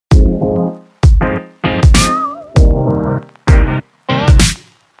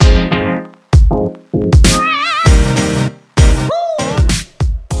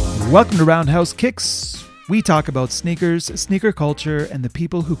Welcome to Roundhouse Kicks. We talk about sneakers, sneaker culture, and the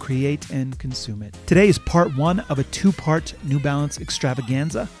people who create and consume it. Today is part one of a two-part New Balance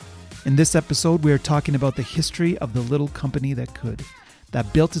extravaganza. In this episode, we are talking about the history of the little company that could,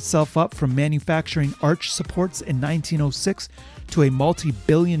 that built itself up from manufacturing arch supports in 1906 to a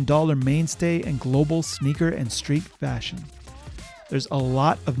multi-billion-dollar mainstay in global sneaker and street fashion. There's a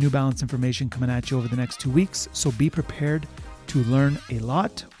lot of New Balance information coming at you over the next 2 weeks, so be prepared to learn a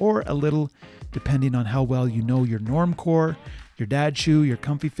lot or a little, depending on how well you know your Normcore, your dad shoe, your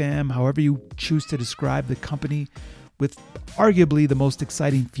comfy fam, however you choose to describe the company with arguably the most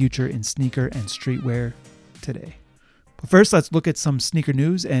exciting future in sneaker and streetwear today. But first, let's look at some sneaker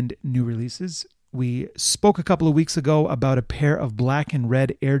news and new releases. We spoke a couple of weeks ago about a pair of black and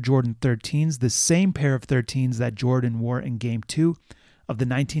red Air Jordan 13s, the same pair of 13s that Jordan wore in Game 2 of the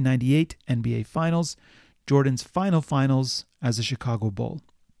 1998 NBA Finals, Jordan's final finals as a Chicago Bull.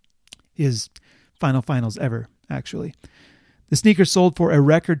 His final finals ever, actually. The sneaker sold for a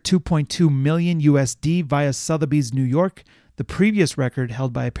record $2.2 million USD via Sotheby's New York. The previous record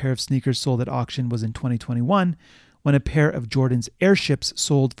held by a pair of sneakers sold at auction was in 2021, when a pair of Jordan's Airships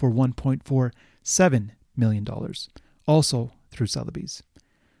sold for $1.47 million, also through Sotheby's.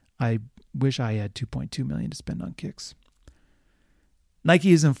 I wish I had $2.2 million to spend on kicks.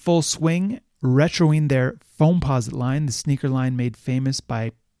 Nike is in full swing, retroing their Foamposite line, the sneaker line made famous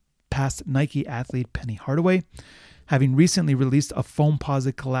by past Nike athlete Penny Hardaway. Having recently released a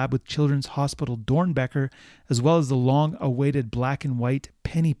Foamposite collab with Children's Hospital Dornbecker, as well as the long-awaited black and white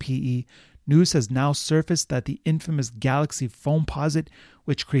Penny PE, news has now surfaced that the infamous Galaxy Foamposite,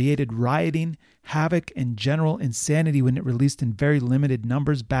 which created rioting, havoc, and general insanity when it released in very limited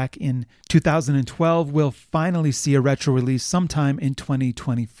numbers back in 2012, will finally see a retro release sometime in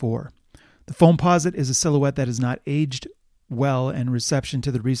 2024. The Foamposite is a silhouette that has not aged well, and reception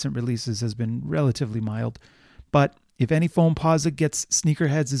to the recent releases has been relatively mild. But if any Foamposite gets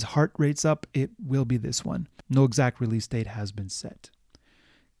sneakerheads' heart rates up, it will be this one. No exact release date has been set.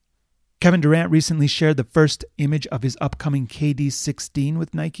 Kevin Durant recently shared the first image of his upcoming KD 16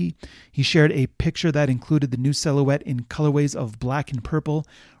 with Nike. He shared a picture that included the new silhouette in colorways of black and purple,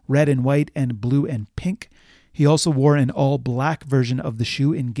 red and white, and blue and pink. He also wore an all-black version of the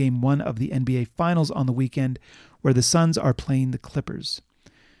shoe in Game 1 of the NBA Finals on the weekend, where the Suns are playing the Clippers.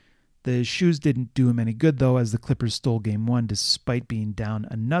 The shoes didn't do him any good, though, as the Clippers stole Game 1 despite being down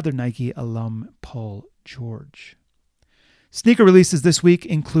another Nike alum, Paul George. Sneaker releases this week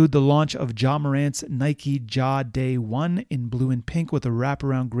include the launch of Ja Morant's Nike Ja Day 1 in blue and pink with a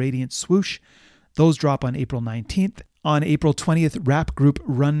wraparound gradient swoosh. Those drop on April 19th. On April 20th, rap group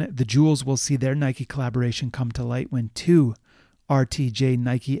Run the Jewels will see their Nike collaboration come to light when two RTJ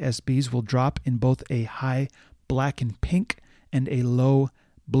Nike SBs will drop in both a high black and pink and a low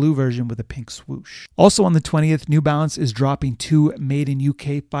blue version with a pink swoosh. Also on the 20th, New Balance is dropping two Made in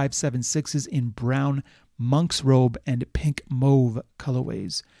UK 576s in brown monk's robe and pink mauve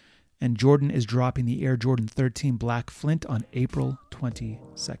colorways. And Jordan is dropping the Air Jordan 13 Black Flint on April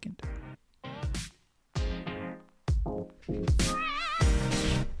 22nd.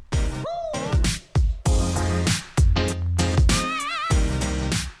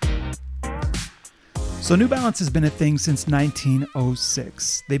 So New Balance has been a thing since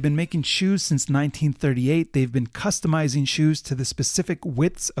 1906. They've been making shoes since 1938. They've been customizing shoes to the specific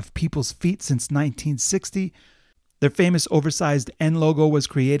widths of people's feet since 1960. Their famous oversized N logo was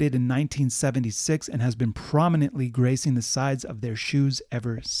created in 1976 and has been prominently gracing the sides of their shoes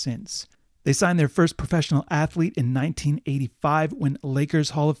ever since. They signed their first professional athlete in 1985 when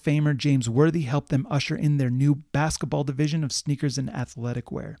Lakers Hall of Famer James Worthy helped them usher in their new basketball division of sneakers and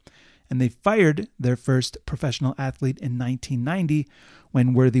athletic wear. And they fired their first professional athlete in 1990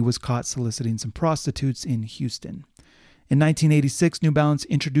 when Worthy was caught soliciting some prostitutes in Houston. In 1986, New Balance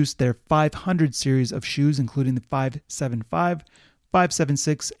introduced their 500 series of shoes, including the 575,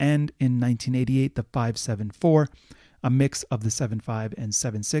 576, and in 1988, the 574, a mix of the 75 and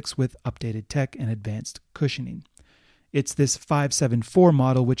 76 with updated tech and advanced cushioning. It's this 574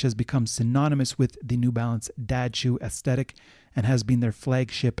 model which has become synonymous with the New Balance dad shoe aesthetic and has been their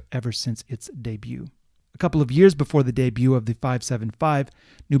flagship ever since its debut. A couple of years before the debut of the 575,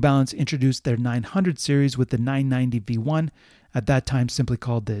 New Balance introduced their 900 series with the 990 V1, at that time simply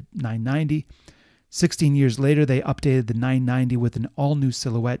called the 990. 16 years later, they updated the 990 with an all-new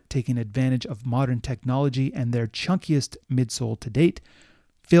silhouette, taking advantage of modern technology and their chunkiest midsole to date,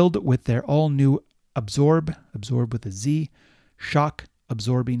 filled with their all-new absorb with a Z, shock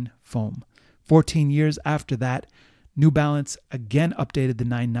absorbing foam. 14 years after that, New Balance again updated the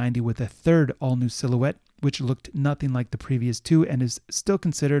 990 with a third all-new silhouette, which looked nothing like the previous two and is still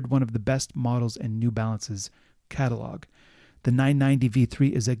considered one of the best models in New Balance's catalog. The 990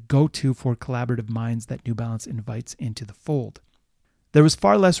 V3 is a go-to for collaborative minds that New Balance invites into the fold. There was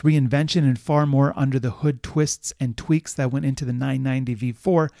far less reinvention and far more under-the-hood twists and tweaks that went into the 990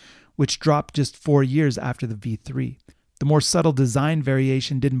 V4, which dropped just 4 years after the V3. The more subtle design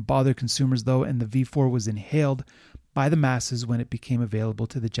variation didn't bother consumers though, and the V4 was inhaled by the masses when it became available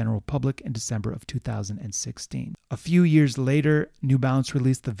to the general public in December of 2016. A few years later, New Balance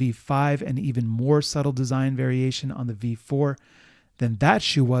released the V5, an even more subtle design variation on the V4 than that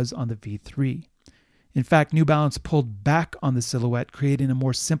shoe was on the V3. In fact, New Balance pulled back on the silhouette, creating a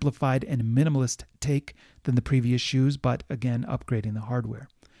more simplified and minimalist take than the previous shoes, but again upgrading the hardware.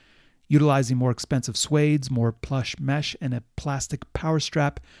 Utilizing more expensive suedes, more plush mesh, and a plastic power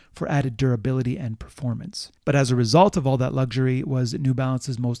strap for added durability and performance. But as a result of all that luxury, was New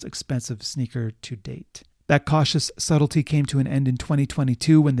Balance's most expensive sneaker to date. That cautious subtlety came to an end in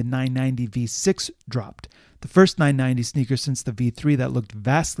 2022 when the 990 V6 dropped, the first 990 sneaker since the V3 that looked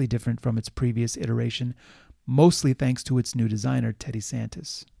vastly different from its previous iteration, mostly thanks to its new designer, Teddy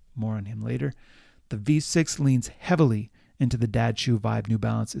Santis. More on him later. The V6 leans heavily into the dad shoe vibe New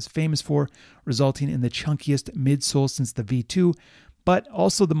Balance is famous for, resulting in the chunkiest midsole since the V2, but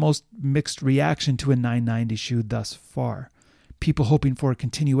also the most mixed reaction to a 990 shoe thus far. People hoping for a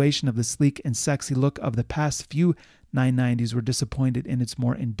continuation of the sleek and sexy look of the past few 990s were disappointed in its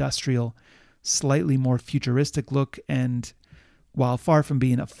more industrial, slightly more futuristic look, and while far from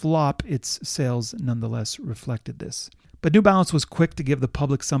being a flop, its sales nonetheless reflected this. But New Balance was quick to give the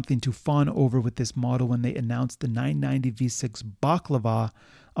public something to fawn over with this model when they announced the 990 V6 Baklava,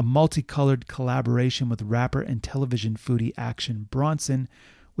 a multicolored collaboration with rapper and television foodie Action Bronson,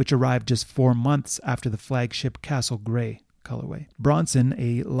 which arrived just 4 months after the flagship Castle Grey colorway. Bronson,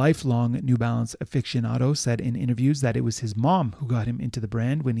 a lifelong New Balance aficionado, said in interviews that it was his mom who got him into the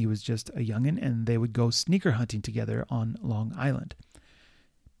brand when he was just a youngin', and they would go sneaker hunting together on Long Island.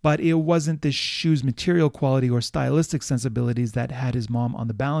 But it wasn't the shoe's material quality or stylistic sensibilities that had his mom on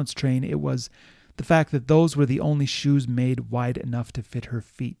the Balance train. It was the fact that those were the only shoes made wide enough to fit her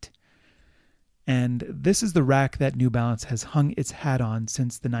feet. And this is the rack that New Balance has hung its hat on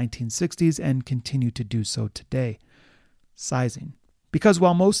since the 1960s and continue to do so today. Sizing. Because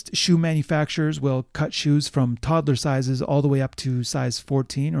while most shoe manufacturers will cut shoes from toddler sizes all the way up to size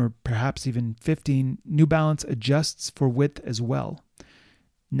 14 or perhaps even 15, New Balance adjusts for width as well.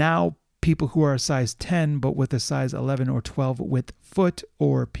 Now, people who are a size 10 but with a size 11 or 12 width foot,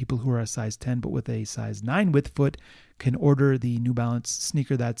 or people who are a size 10 but with a size 9 width foot, can order the New Balance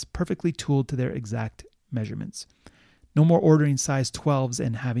sneaker that's perfectly tooled to their exact measurements. No more ordering size 12s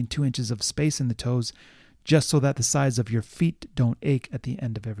and having 2 inches of space in the toes just so that the size of your feet don't ache at the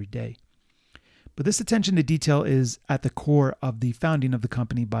end of every day. But this attention to detail is at the core of the founding of the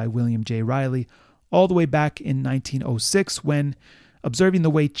company by William J. Riley all the way back in 1906 when, observing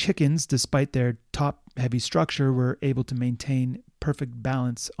the way chickens, despite their top-heavy structure, were able to maintain perfect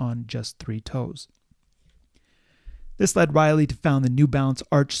balance on just 3 toes. This led Riley to found the New Balance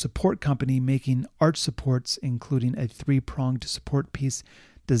Arch Support Company, making arch supports, including a 3-pronged support piece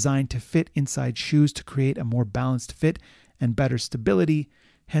designed to fit inside shoes to create a more balanced fit and better stability,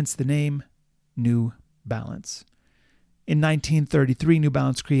 hence the name New Balance. In 1933, New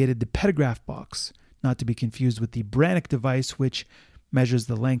Balance created the Petagraph box, not to be confused with the Brannock device, which measures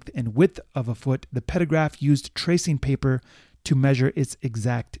the length and width of a foot. The Petagraph used tracing paper to measure its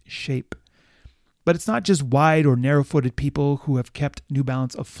exact shape. But it's not just wide or narrow-footed people who have kept New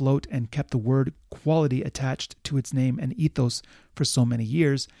Balance afloat and kept the word quality attached to its name and ethos for so many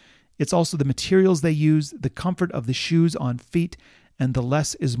years. It's also the materials they use, the comfort of the shoes on feet, and the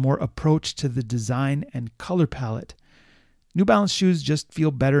less is more approach to the design and color palette. New Balance shoes just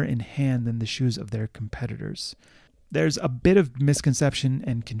feel better in hand than the shoes of their competitors. There's a bit of misconception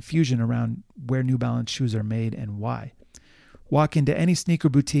and confusion around where New Balance shoes are made and why. Walk into any sneaker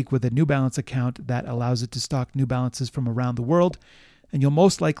boutique with a New Balance account that allows it to stock New Balances from around the world, and you'll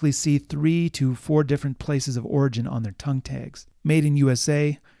most likely see 3 to 4 different places of origin on their tongue tags. Made in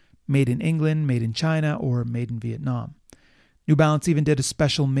USA, made in England, made in China, or made in Vietnam. New Balance even did a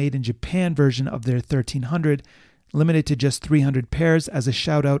special made in Japan version of their 1300, limited to just 300 pairs, as a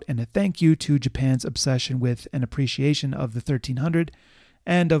shout out and a thank you to Japan's obsession with and appreciation of the 1300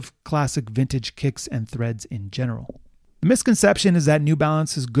 and of classic vintage kicks and threads in general. The misconception is that New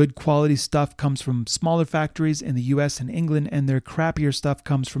Balance's good quality stuff comes from smaller factories in the US and England, and their crappier stuff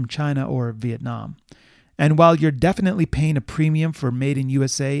comes from China or Vietnam. And while you're definitely paying a premium for made in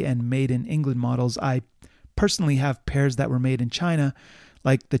USA and made in England models, I personally have pairs that were made in China,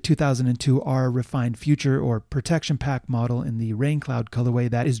 like the 2002 R Refined Future or Protection Pack model in the Rain Cloud colorway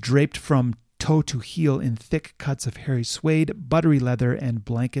that is draped from toe to heel in thick cuts of hairy suede, buttery leather, and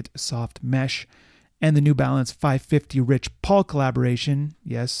blanket soft mesh, and the New Balance 550 Rich Paul collaboration.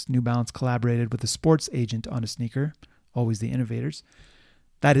 Yes, New Balance collaborated with a sports agent on a sneaker, always the innovators,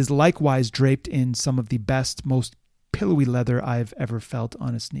 that is likewise draped in some of the best, most pillowy leather I've ever felt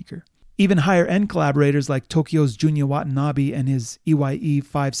on a sneaker. Even higher-end collaborators like Tokyo's Junya Watanabe and his EYE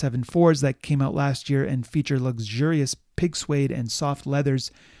 574s that came out last year and feature luxurious pig suede and soft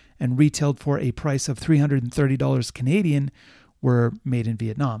leathers and retailed for a price of $330 Canadian were made in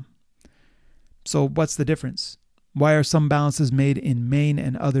Vietnam. So what's the difference? Why are some balances made in Maine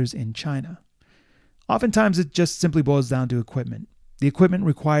and others in China? Oftentimes it just simply boils down to equipment. The equipment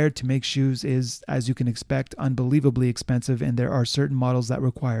required to make shoes is, as you can expect, unbelievably expensive, and there are certain models that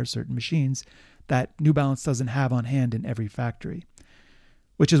require certain machines that New Balance doesn't have on hand in every factory,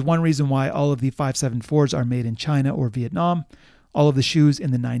 which is one reason why all of the 574s are made in China or Vietnam, all of the shoes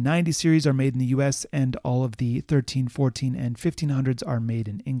in the 990 series are made in the US, and all of the 13, 14, and 1500s are made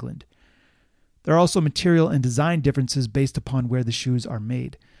in England. There are also material and design differences based upon where the shoes are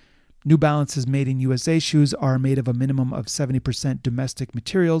made. New Balance's Made in USA shoes are made of a minimum of 70% domestic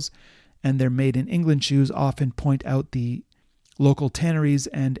materials, and their Made in England shoes often point out the local tanneries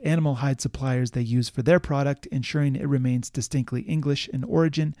and animal hide suppliers they use for their product, ensuring it remains distinctly English in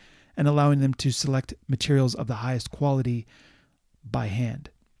origin and allowing them to select materials of the highest quality by hand.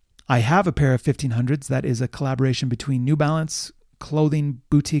 I have a pair of 1500s that is a collaboration between New Balance, clothing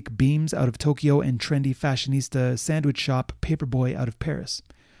boutique Beams out of Tokyo, and trendy fashionista sandwich shop Paperboy out of Paris.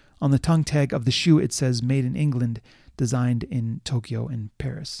 On the tongue tag of the shoe, it says Made in England, designed in Tokyo and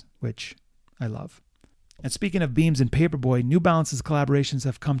Paris, which I love. And speaking of Beams and Paperboy, New Balance's collaborations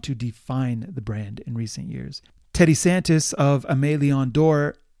have come to define the brand in recent years. Teddy Santis of Aimé Leon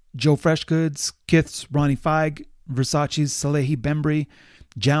Dore, Joe Freshgoods, Kith's Ronnie Feig, Versace's Salehi Bembry,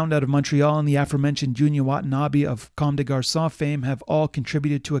 Jound out of Montreal, and the aforementioned Junya Watanabe of Comme des Garçons fame have all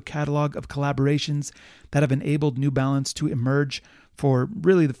contributed to a catalog of collaborations that have enabled New Balance to emerge for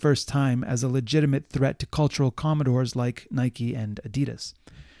really the first time as a legitimate threat to cultural commodores like Nike and Adidas.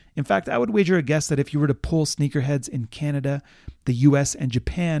 In fact, I would wager a guess that if you were to poll sneakerheads in Canada, the US, and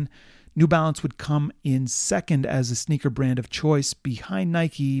Japan, New Balance would come in second as a sneaker brand of choice behind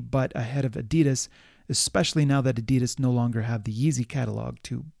Nike, but ahead of Adidas, especially now that Adidas no longer have the Yeezy catalog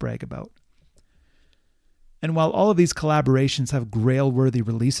to brag about. And while all of these collaborations have grail-worthy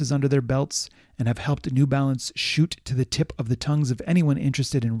releases under their belts and have helped New Balance shoot to the tip of the tongues of anyone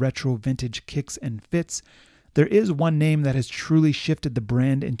interested in retro vintage kicks and fits, there is one name that has truly shifted the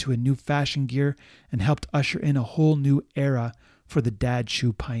brand into a new fashion gear and helped usher in a whole new era for the dad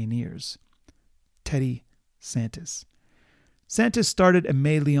shoe pioneers. Teddy Santis. Santis started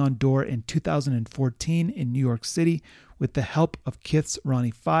Aimé Leon Dore in 2014 in New York City with the help of Kith's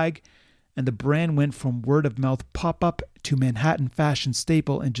Ronnie Feig, and the brand went from word-of-mouth pop-up to Manhattan fashion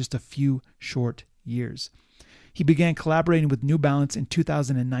staple in just a few short years. He began collaborating with New Balance in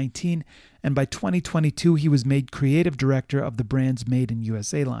 2019, and by 2022 he was made creative director of the brand's Made in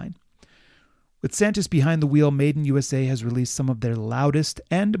USA line. With Santis behind the wheel, Made in USA has released some of their loudest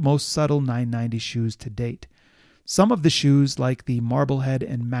and most subtle 990 shoes to date. Some of the shoes, like the Marblehead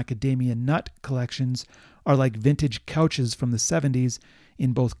and Macadamia Nut collections, are like vintage couches from the 70s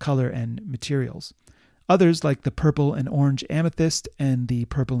in both color and materials. Others, like the purple and orange Amethyst and the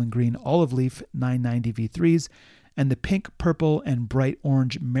purple and green Olive Leaf 990 V3s and the pink, purple, and bright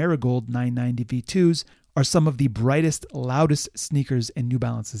orange Marigold 990 V2s, are some of the brightest, loudest sneakers in New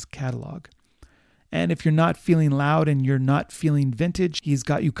Balance's catalog. And if you're not feeling loud and you're not feeling vintage, he's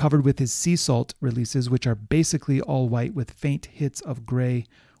got you covered with his Sea Salt releases, which are basically all white with faint hits of gray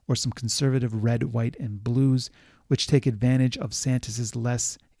or some conservative red, white, and blues, which take advantage of Santis's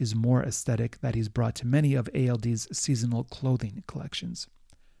less is more aesthetic that he's brought to many of ALD's seasonal clothing collections.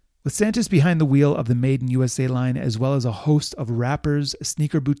 With Santis behind the wheel of the Made in USA line, as well as a host of rappers,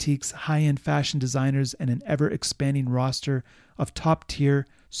 sneaker boutiques, high-end fashion designers, and an ever-expanding roster of top-tier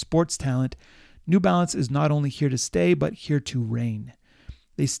sports talent, New Balance is not only here to stay, but here to reign.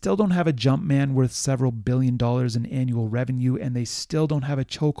 They still don't have a Jumpman worth several $1 billion in annual revenue, and they still don't have a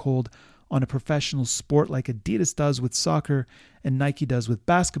chokehold on a professional sport like Adidas does with soccer and Nike does with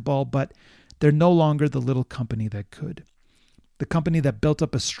basketball, but they're no longer the little company that could. The company that built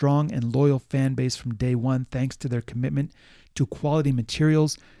up a strong and loyal fan base from day one thanks to their commitment to quality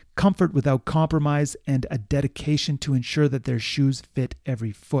materials, comfort without compromise, and a dedication to ensure that their shoes fit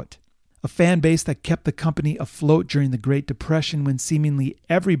every foot. A fan base that kept the company afloat during the Great Depression when seemingly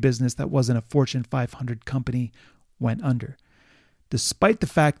every business that wasn't a Fortune 500 company went under. despite the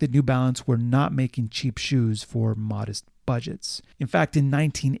fact that New Balance were not making cheap shoes for modest budgets. In fact, in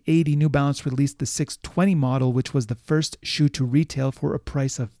 1980, New Balance released the 620 model, which was the first shoe to retail for a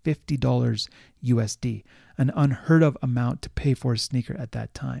price of $50 USD, an unheard of amount to pay for a sneaker at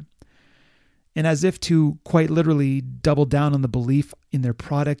that time. And as if to quite literally double down on the belief in their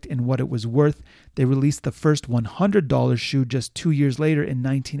product and what it was worth, they released the first $100 shoe just 2 years later in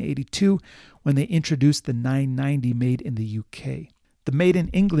 1982 when they introduced the 990 made in the UK. The made in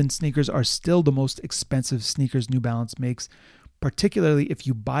England sneakers are still the most expensive sneakers New Balance makes, particularly if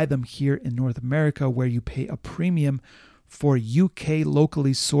you buy them here in North America, where you pay a premium for UK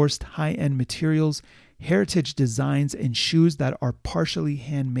locally sourced high-end materials, heritage designs, and shoes that are partially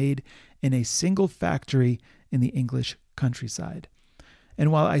handmade in a single factory in the English countryside.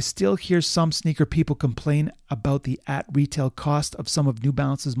 And while I still hear some sneaker people complain about the at-retail cost of some of New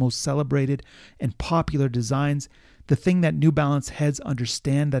Balance's most celebrated and popular designs, the thing that New Balance heads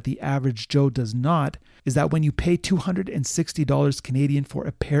understand that the average Joe does not is that when you pay $260 Canadian for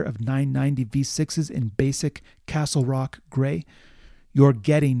a pair of 990 V6s in basic Castle Rock gray, you're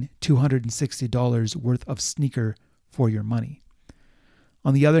getting $260 worth of sneaker for your money.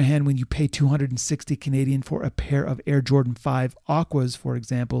 On the other hand, when you pay $260 Canadian for a pair of Air Jordan 5 Aquas, for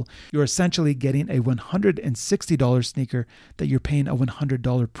example, you're essentially getting a $160 sneaker that you're paying a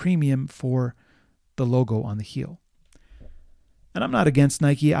 $100 premium for the logo on the heel. And I'm not against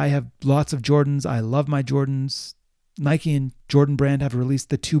Nike. I have lots of Jordans. I love my Jordans. Nike and Jordan Brand have released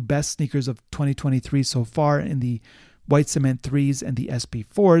the two best sneakers of 2023 so far in the White Cement 3s and the SB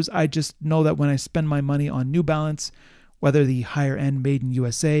 4s. I just know that when I spend my money on New Balance, whether the higher end made in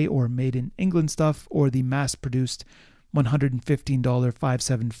USA or made in England stuff or the mass produced $115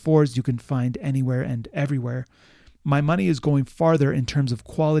 574s you can find anywhere and everywhere, my money is going farther in terms of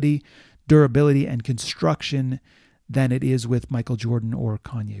quality, durability, and construction than it is with Michael Jordan or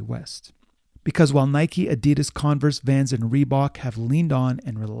Kanye West. Because while Nike, Adidas, Converse, Vans, and Reebok have leaned on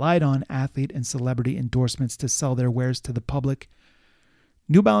and relied on athlete and celebrity endorsements to sell their wares to the public,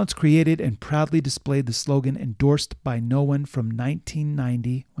 New Balance created and proudly displayed the slogan "Endorsed by No One" from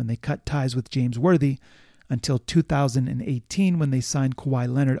 1990 when they cut ties with James Worthy until 2018 when they signed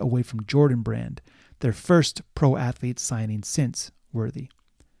Kawhi Leonard away from Jordan Brand, their first pro athlete signing since Worthy.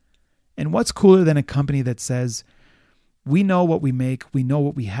 And what's cooler than a company that says, "We know what we make, we know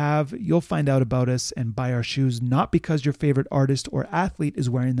what we have, you'll find out about us and buy our shoes not because your favorite artist or athlete is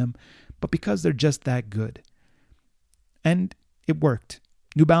wearing them, but because they're just that good." And it worked.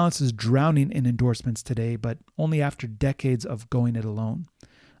 New Balance is drowning in endorsements today, but only after decades of going it alone,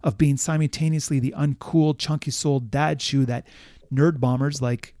 of being simultaneously the uncool, chunky-soled dad shoe that nerd bombers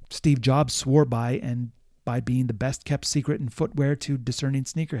like Steve Jobs swore by, and by being the best-kept secret in footwear to discerning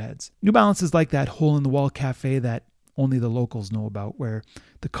sneakerheads. New Balance is like that hole-in-the-wall cafe that only the locals know about, where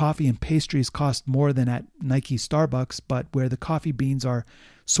the coffee and pastries cost more than at Nike Starbucks, but where the coffee beans are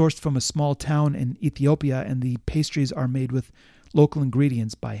sourced from a small town in Ethiopia and the pastries are made with local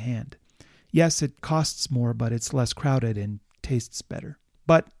ingredients by hand. Yes, it costs more, but it's less crowded and tastes better.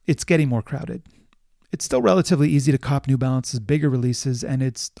 But it's getting more crowded. It's still relatively easy to cop New Balance's bigger releases, and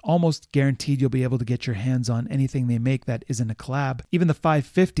it's almost guaranteed you'll be able to get your hands on anything they make that isn't a collab. Even the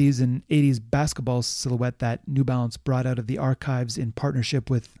 550s and 80s basketball silhouette that New Balance brought out of the archives in partnership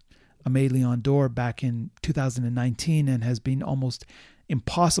with Aimé Leon Dore back in 2019 and has been almost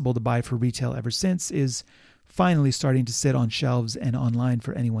impossible to buy for retail ever since is finally starting to sit on shelves and online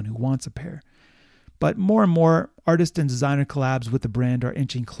for anyone who wants a pair. But more and more, artist and designer collabs with the brand are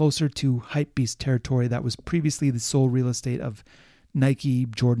inching closer to hypebeast territory that was previously the sole real estate of Nike,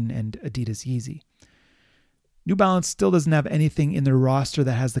 Jordan, and Adidas Yeezy. New Balance still doesn't have anything in their roster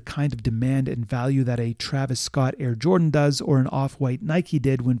that has the kind of demand and value that a Travis Scott Air Jordan does or an Off-White Nike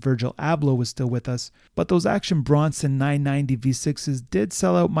did when Virgil Abloh was still with us, but those Action Bronson 990 V6s did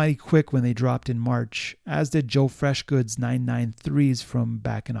sell out mighty quick when they dropped in March, as did Joe Freshgood's 993s from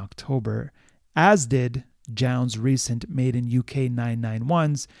back in October, as did Jown's recent made in UK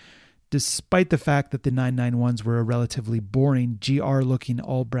 991s, despite the fact that the 991s were a relatively boring GR-looking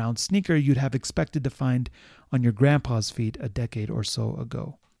all-brown sneaker you'd have expected to find on your grandpa's feet a decade or so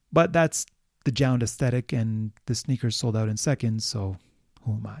ago. But that's the Jown aesthetic, and the sneakers sold out in seconds, so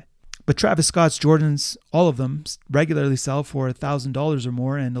who am I? But Travis Scott's Jordans, all of them, regularly sell for $1,000 or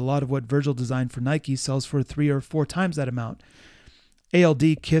more, and a lot of what Virgil designed for Nike sells for 3 or 4 times that amount.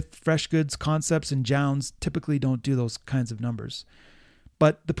 ALD, Kith, Freshgoods, Concepts, and Jowns typically don't do those kinds of numbers.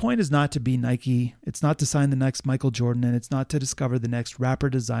 But the point is not to be Nike, it's not to sign the next Michael Jordan, and it's not to discover the next rapper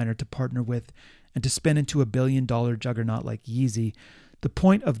designer to partner with and to spin into a billion-dollar juggernaut like Yeezy. The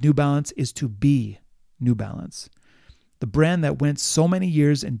point of New Balance is to be New Balance. The brand that went so many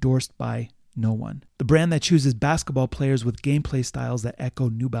years endorsed by no one. The brand that chooses basketball players with gameplay styles that echo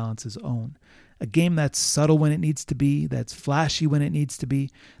New Balance's own. A game that's subtle when it needs to be, that's flashy when it needs to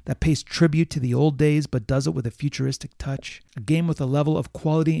be, that pays tribute to the old days but does it with a futuristic touch. A game with a level of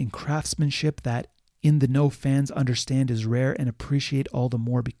quality and craftsmanship that in-the-know fans understand is rare and appreciate all the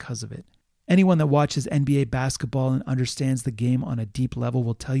more because of it. Anyone that watches NBA basketball and understands the game on a deep level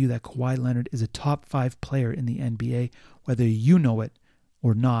will tell you that Kawhi Leonard is a top 5 player in the NBA, whether you know it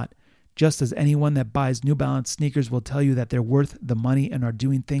or not. Just as anyone that buys New Balance sneakers will tell you that they're worth the money and are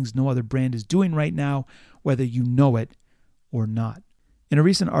doing things no other brand is doing right now, whether you know it or not. In a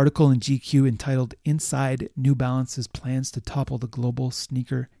recent article in GQ entitled Inside New Balance's Plans to Topple the Global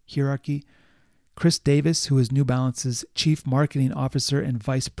Sneaker Hierarchy, Chris Davis, who is New Balance's Chief Marketing Officer and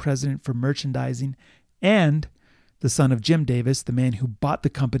Vice President for Merchandising, and the son of Jim Davis, the man who bought the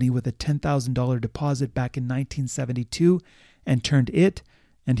company with a $10,000 deposit back in 1972 and turned it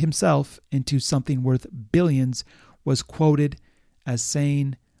and himself into something worth billions, was quoted as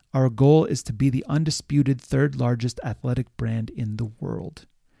saying, "Our goal is to be the undisputed third largest athletic brand in the world,"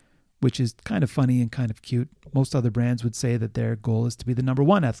 which is kind of funny and kind of cute. Most other brands would say that their goal is to be the number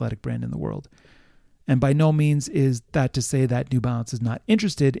one athletic brand in the world. And by no means is that to say that New Balance is not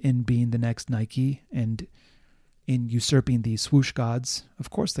interested in being the next Nike and in usurping the swoosh gods. Of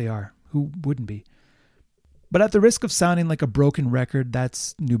course they are. Who wouldn't be? But at the risk of sounding like a broken record,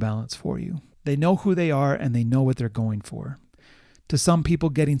 that's New Balance for you. They know who they are and they know what they're going for. To some people,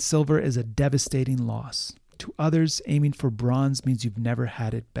 getting silver is a devastating loss. To others, aiming for bronze means you've never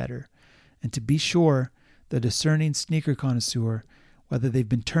had it better. And to be sure, the discerning sneaker connoisseur, whether they've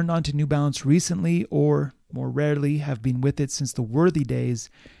been turned on to New Balance recently or, more rarely, have been with it since the worthy days,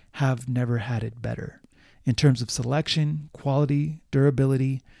 have never had it better. In terms of selection, quality,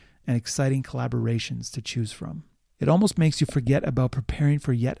 durability, and exciting collaborations to choose from. It almost makes you forget about preparing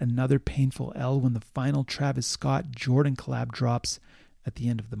for yet another painful L when the final Travis Scott Jordan collab drops at the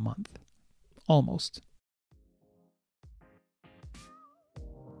end of the month. Almost.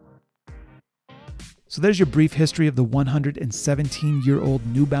 So there's your brief history of the 117-year-old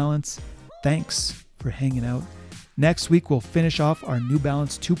New Balance. Thanks for hanging out. Next week, we'll finish off our New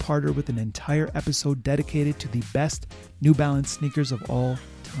Balance two-parter with an entire episode dedicated to the best New Balance sneakers of all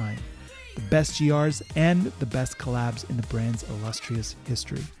time. The best GRs and the best collabs in the brand's illustrious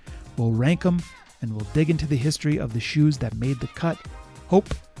history. We'll rank them and we'll dig into the history of the shoes that made the cut.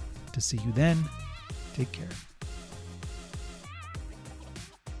 Hope to see you then. Take care.